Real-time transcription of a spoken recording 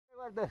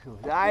Guarda su,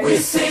 dai. We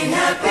sing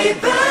happy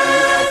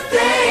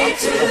birthday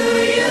to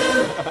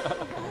you,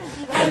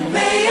 and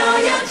may all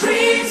your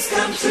dreams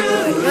come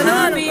true.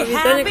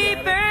 Happy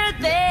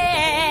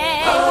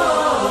birthday. Oh,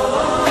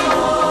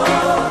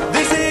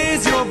 this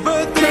is your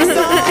birthday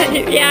song.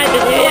 Mi piace.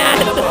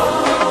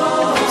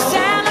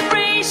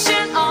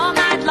 Celebration all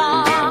night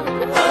long.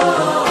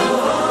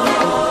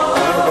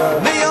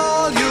 May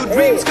all your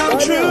dreams come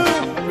true.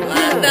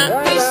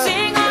 We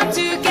sing all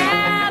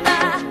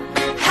together.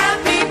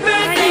 Happy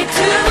birthday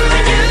to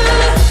you.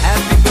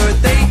 Happy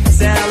birthday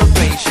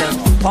celebration.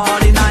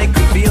 Party night,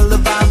 we feel the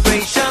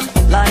vibration.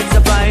 Lights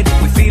are bright,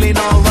 we're feeling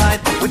alright.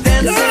 We're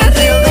dancing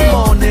till the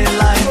morning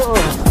light.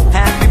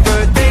 Happy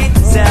birthday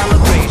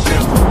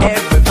celebration.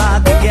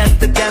 Everybody get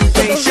the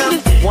temptation.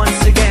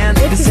 Once again,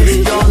 this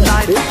is your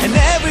night, and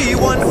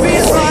everyone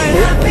feels right.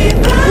 Happy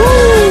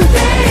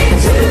birthday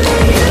to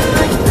you,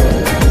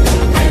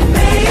 and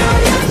may all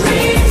your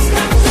dreams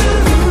come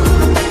true.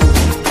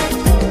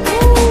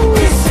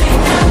 We sing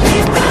happy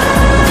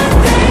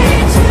birthday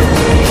to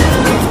you,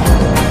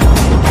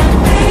 and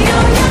may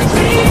all your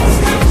dreams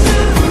come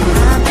true.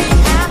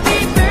 Happy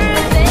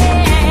birthday.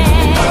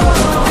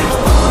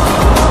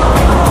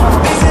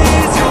 This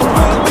is your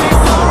birthday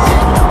song.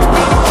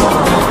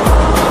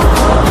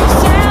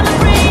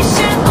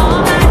 Celebration all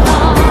night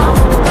long.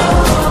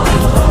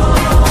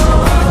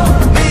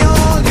 May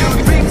all your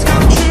dreams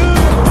come true.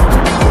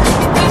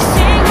 We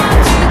sing all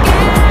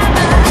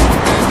together.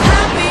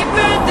 Happy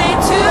birthday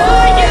to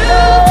you.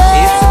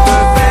 It's a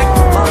perfect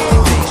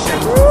motivation.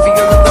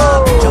 Feel the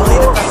love, joy,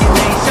 the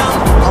fascination.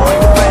 All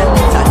your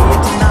friends are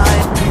here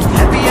tonight.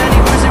 Happy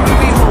anniversary,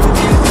 we hold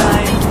you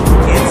tight.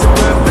 It's a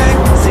perfect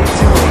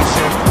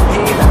situation.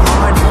 Hey, the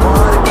heart,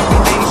 what a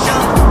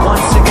combination.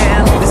 Once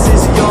again, this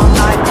is your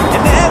night,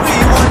 and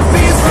everyone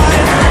feels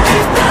right.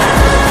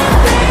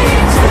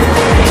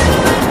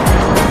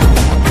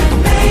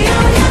 May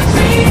all your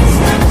dreams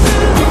come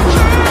true.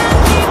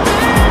 Happy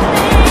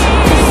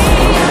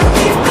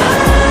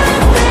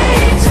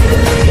birthday to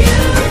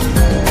you,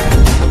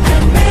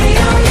 and may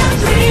all your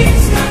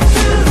dreams come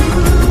true.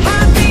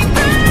 Happy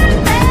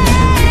birthday.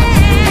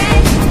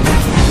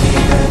 Happy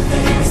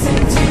birthday,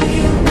 sing to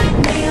you.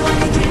 May all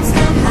your dreams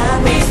come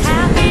happy.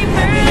 Happy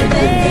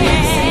birthday,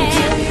 sing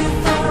to you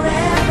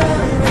forever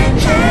and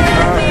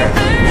happy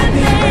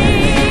birthday,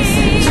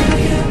 sing to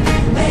you.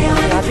 May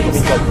all your dreams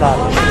come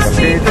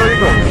happy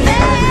birthday,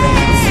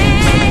 sing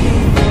to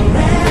you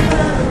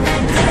forever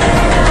and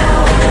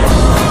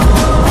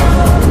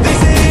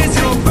This is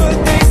your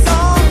birthday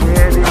song.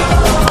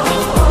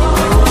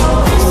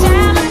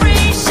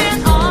 celebration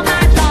all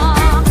night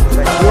long.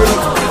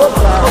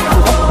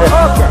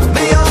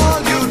 May all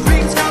your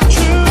dreams come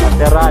true.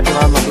 Atterrati,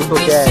 mamma, tutto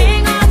ok.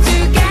 Sing all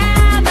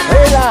together.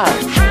 Eila,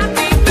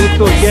 Happy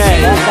tutto ok,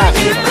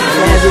 attacchi.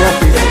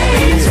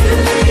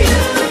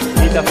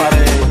 Vieni a fare